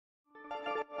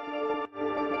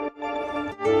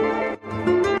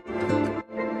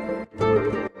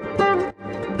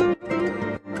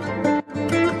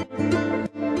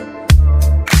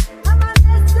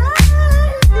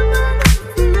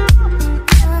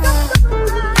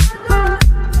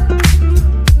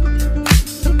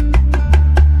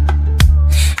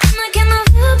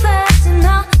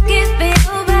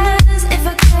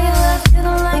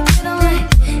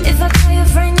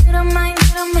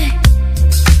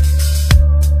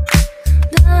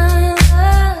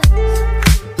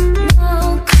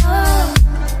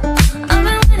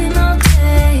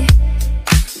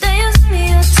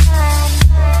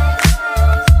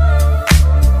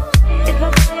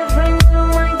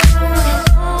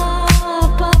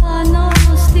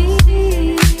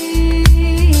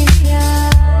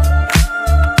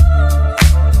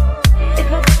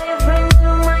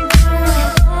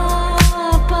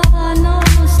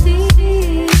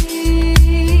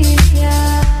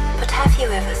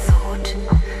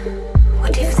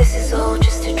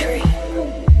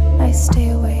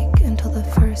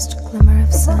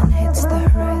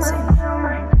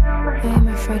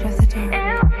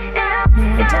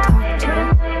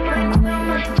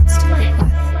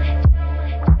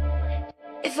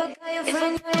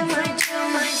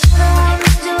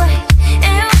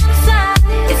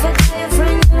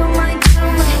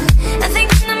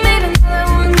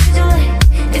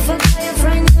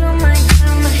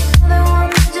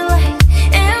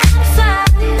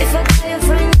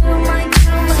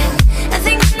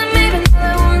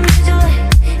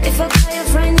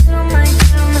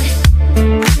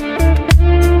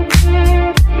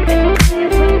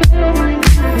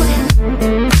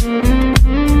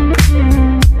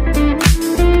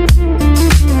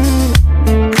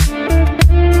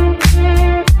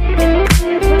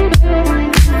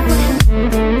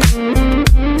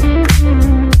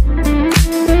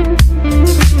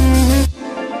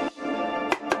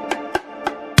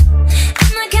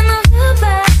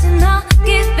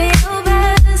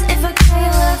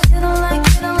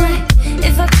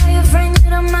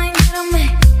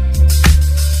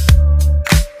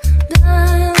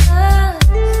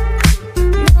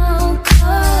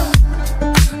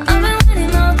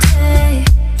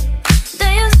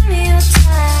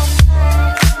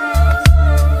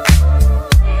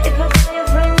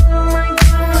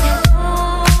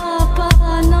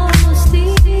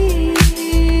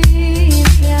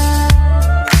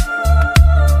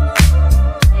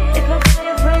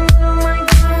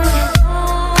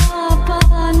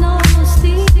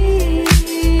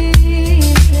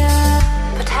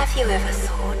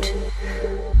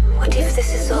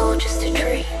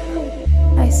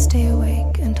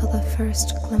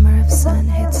first glimmer of sun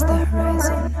hits the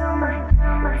horizon.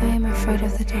 I am afraid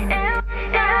of the dark.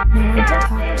 No one to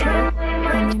talk to,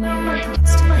 only my own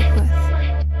thoughts to live with.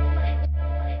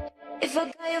 If I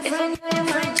got your friend, you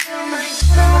might kill my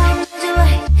soul. You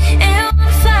like it on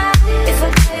fire. If I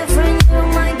got your friend, you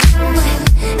might kill my.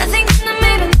 I think I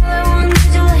made another one.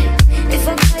 Did you like? If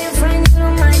I got your friend, you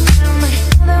might kill my.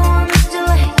 Another one. Did you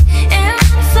like it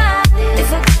on fire? If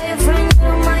I got your friend,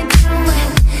 you might kill my.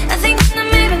 I think I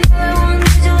made another one.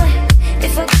 Did you like?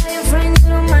 If I got your friend,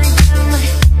 you might kill my.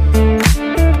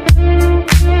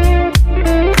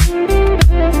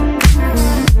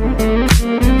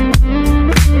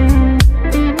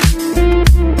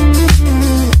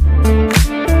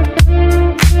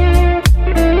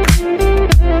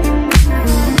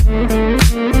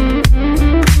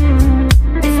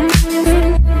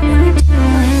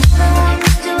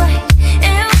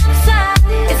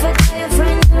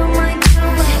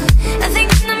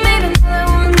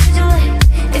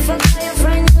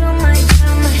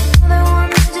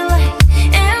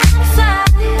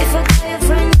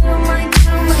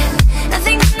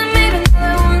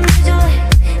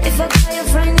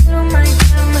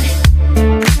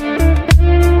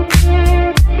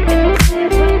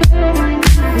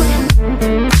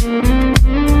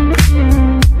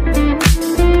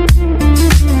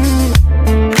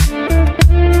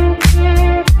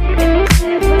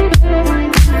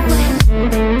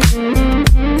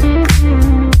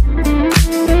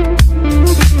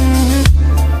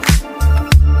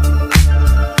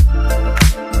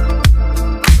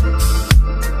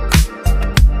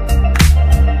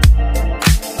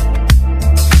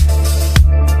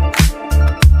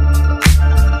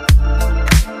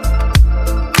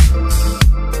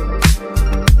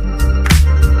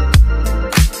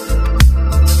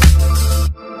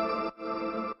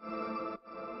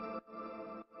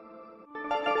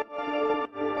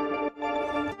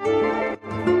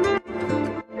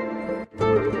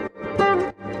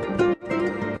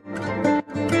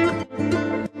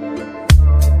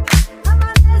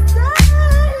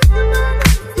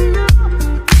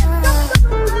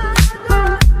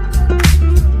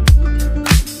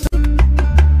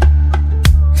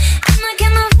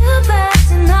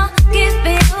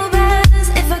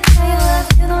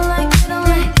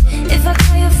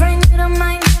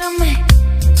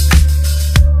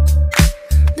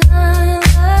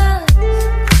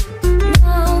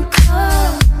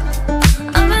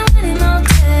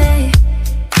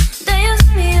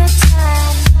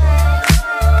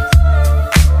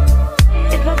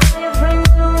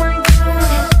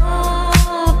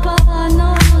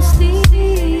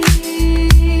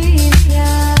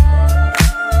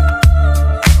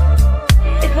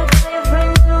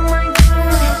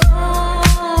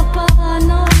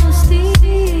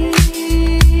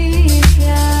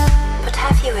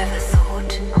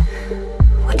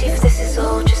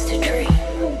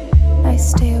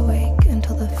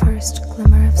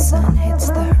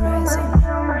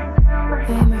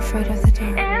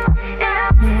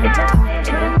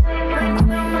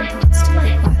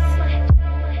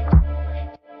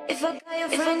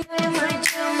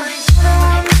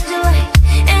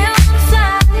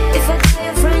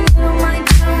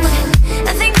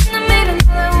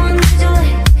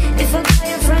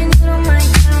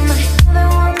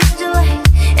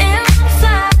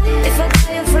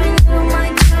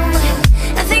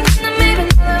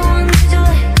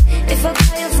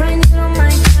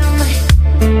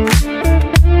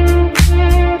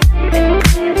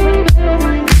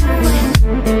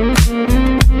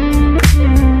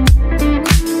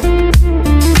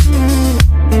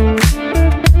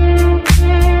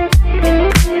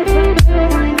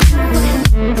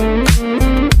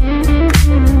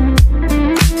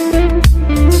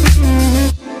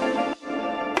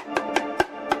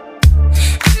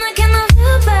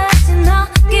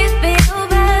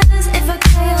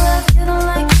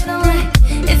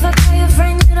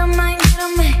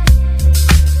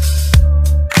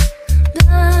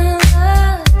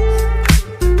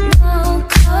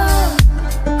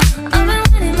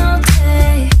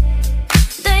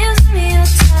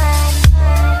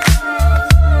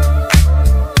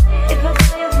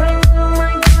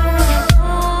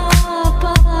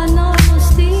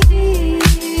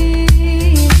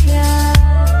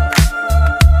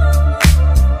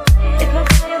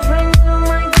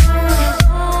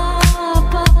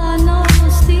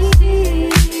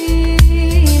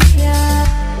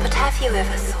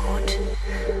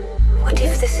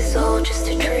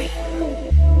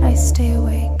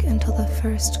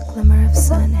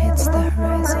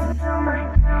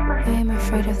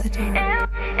 afraid of the dark.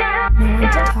 No one to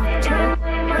talk to,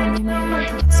 only my own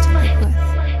thoughts to live with.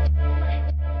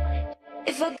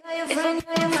 If I got your friend,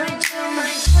 you might, the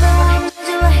one that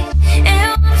you like, and you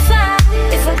wanna fly.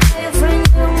 If I got your friend,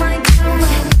 you might.